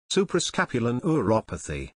Suprascapular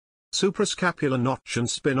neuropathy. Suprascapular notch and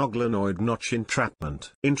spinoglenoid notch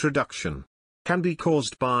entrapment. Introduction. Can be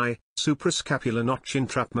caused by suprascapular notch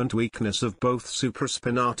entrapment, weakness of both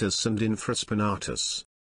supraspinatus and infraspinatus.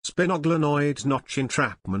 Spinoglenoid notch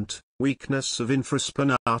entrapment, weakness of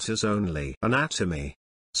infraspinatus only. Anatomy.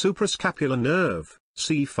 Suprascapular nerve,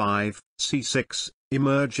 C5, C6,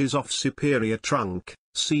 emerges off superior trunk,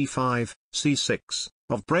 C5, C6,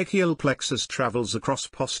 of brachial plexus, travels across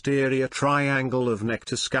posterior triangle of neck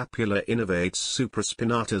to scapula, innervates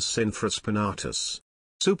supraspinatus infraspinatus.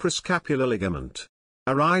 Suprascapular ligament.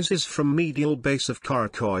 Arises from medial base of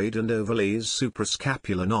coracoid and overlays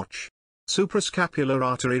suprascapular notch. Suprascapular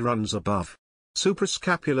artery runs above.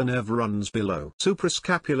 Suprascapular nerve runs below.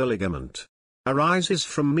 Suprascapular ligament. Arises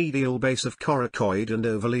from medial base of coracoid and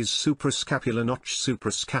overlays suprascapular notch.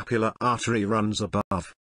 Suprascapular artery runs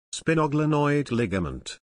above. Spinoglenoid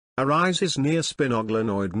ligament. Arises near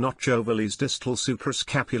spinoglenoid notch, overlays distal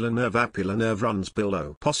suprascapular nerve. Apular nerve runs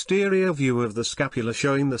below. Posterior view of the scapula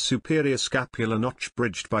showing the superior scapular notch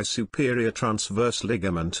bridged by superior transverse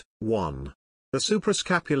ligament. 1. The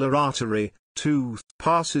suprascapular artery, 2,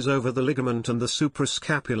 passes over the ligament and the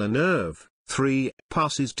suprascapular nerve, 3,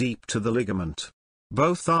 passes deep to the ligament.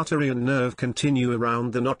 Both artery and nerve continue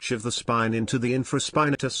around the notch of the spine into the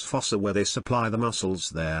infraspinatus fossa where they supply the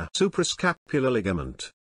muscles there. Suprascapular ligament.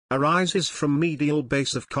 Arises from medial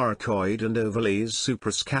base of coracoid and overlays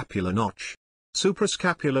suprascapular notch.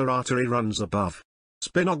 Suprascapular artery runs above.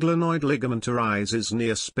 Spinoglenoid ligament arises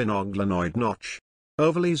near spinoglenoid notch.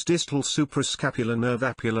 Overlays distal suprascapular nerve.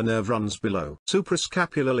 Apular nerve runs below.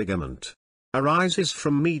 Suprascapular ligament. Arises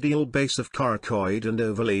from medial base of coracoid and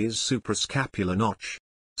overlays suprascapular notch.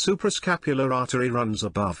 Suprascapular artery runs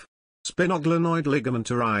above. Spinoglenoid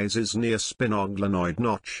ligament arises near spinoglenoid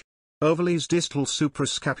notch. Overlays distal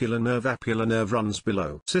suprascapular nerve. Apular nerve runs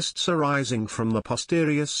below. Cysts arising from the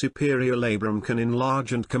posterior superior labrum can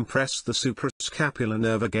enlarge and compress the suprascapular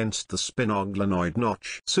nerve against the spinoglenoid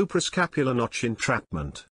notch. Suprascapular notch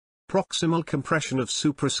entrapment. Proximal compression of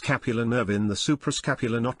suprascapular nerve in the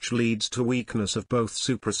suprascapular notch leads to weakness of both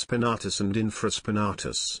supraspinatus and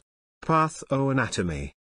infraspinatus.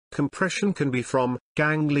 Pathoanatomy. Compression can be from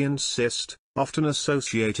ganglion cyst, often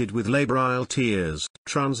associated with labral tears,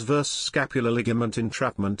 transverse scapular ligament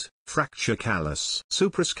entrapment, fracture callus.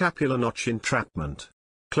 Suprascapular notch entrapment.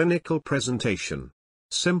 Clinical presentation.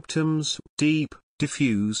 Symptoms: deep,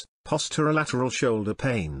 diffuse, posterolateral shoulder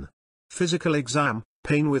pain. Physical exam: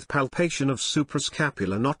 pain with palpation of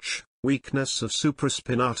suprascapular notch, weakness of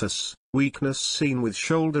supraspinatus, weakness seen with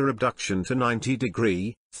shoulder abduction to 90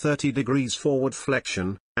 degree, 30 degrees forward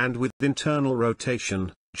flexion, and with internal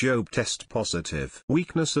rotation, Job test positive.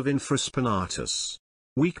 Weakness of infraspinatus.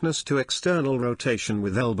 Weakness to external rotation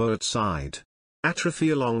with elbow at side. Atrophy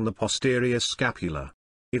along the posterior scapula.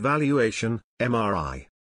 Evaluation, MRI.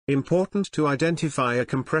 Important to identify a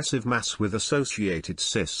compressive mass with associated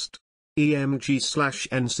cyst.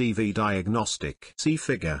 EMG/NCV diagnostic. See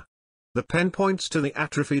figure. The pen points to the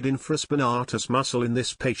atrophied infraspinatus muscle in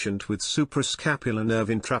this patient with suprascapular nerve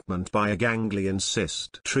entrapment by a ganglion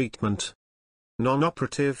cyst. Treatment.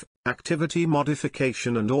 Non-operative, activity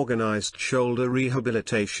modification and organized shoulder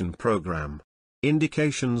rehabilitation program.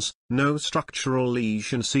 Indications: no structural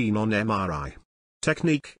lesion seen on MRI.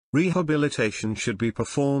 Technique: rehabilitation should be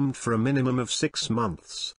performed for a minimum of 6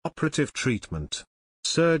 months. Operative treatment: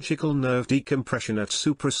 surgical nerve decompression at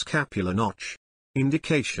suprascapular notch.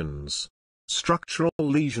 Indications: structural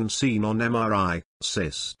lesion seen on MRI,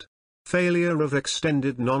 cyst. Failure of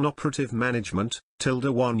extended non-operative management,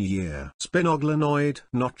 ~1 year. Spinoglenoid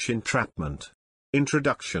notch entrapment.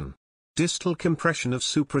 Introduction. Distal compression of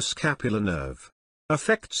suprascapular nerve.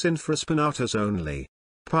 Affects infraspinatus only.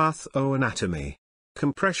 Pathoanatomy.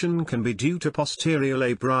 Compression can be due to posterior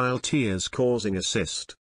labral tears causing a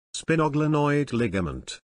cyst. Spinoglenoid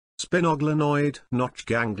ligament. Spinoglenoid notch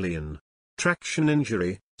ganglion. Traction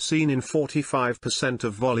injury, seen in 45%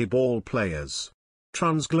 of volleyball players.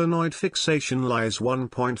 Transglenoid fixation lies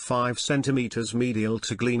 1.5 cm medial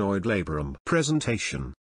to glenoid labrum.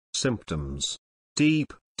 Presentation. Symptoms: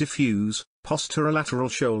 deep, diffuse, posterolateral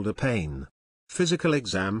shoulder pain. Physical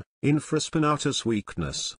exam: infraspinatus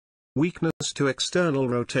weakness. Weakness to external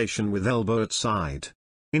rotation with elbow at side.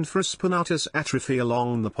 Infraspinatus atrophy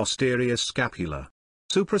along the posterior scapula.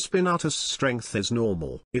 Supraspinatus strength is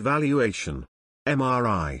normal. Evaluation.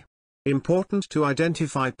 MRI. Important to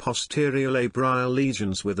identify posterior labral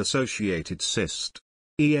lesions with associated cyst.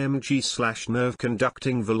 EMG/nerve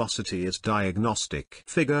conducting velocity is diagnostic.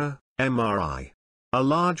 Figure, MRI. A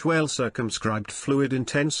large well-circumscribed fluid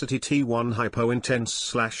intensity T1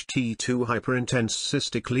 hypointense/T2 hyperintense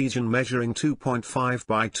cystic lesion measuring 2.5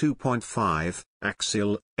 by 2.5,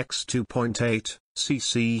 axial, x 2.8,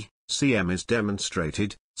 cm is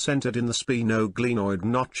demonstrated, centered in the spinoglenoid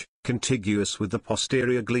notch, contiguous with the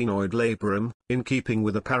posterior glenoid labrum, in keeping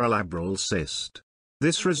with a paralabral cyst.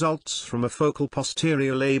 This results from a focal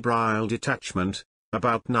posterior labral detachment,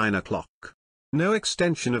 about 9 o'clock. No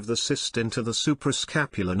extension of the cyst into the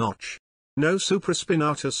suprascapular notch. No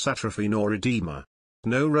supraspinatus atrophy nor edema.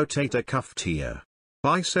 No rotator cuff tear.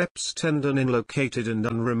 Biceps tendon inlocated and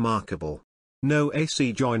unremarkable. No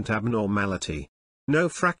AC joint abnormality. No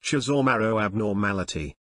fractures or marrow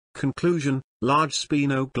abnormality. Conclusion: large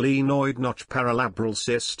spinoglenoid notch paralabral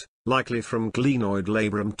cyst, likely from glenoid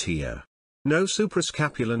labrum tear. No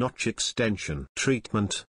suprascapular notch extension.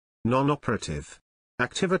 Treatment: non-operative.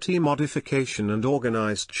 Activity modification and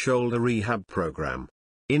organized shoulder rehab program.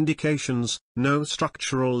 Indications: no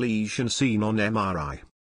structural lesion seen on MRI.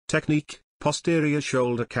 Technique: posterior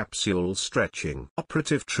shoulder capsule stretching.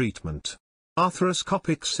 Operative treatment: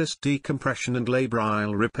 arthroscopic cyst decompression and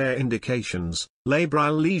labral repair. Indications: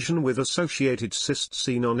 labral lesion with associated cyst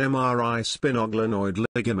seen on MRI. Spinoglenoid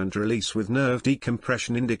ligament release with nerve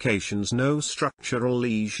decompression. Indications: no structural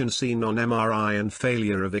lesion seen on MRI and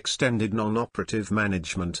failure of extended non-operative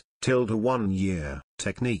management, till 1 year.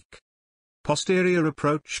 Technique: posterior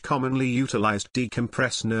approach commonly utilized.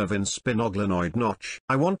 Decompress nerve in spinoglenoid notch.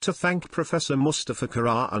 I want to thank Professor Mustafa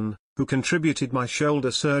Karahan, who contributed my shoulder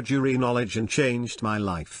surgery knowledge and changed my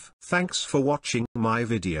life. Thanks for watching my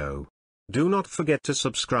video. Do not forget to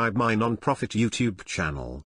subscribe my non-profit YouTube channel.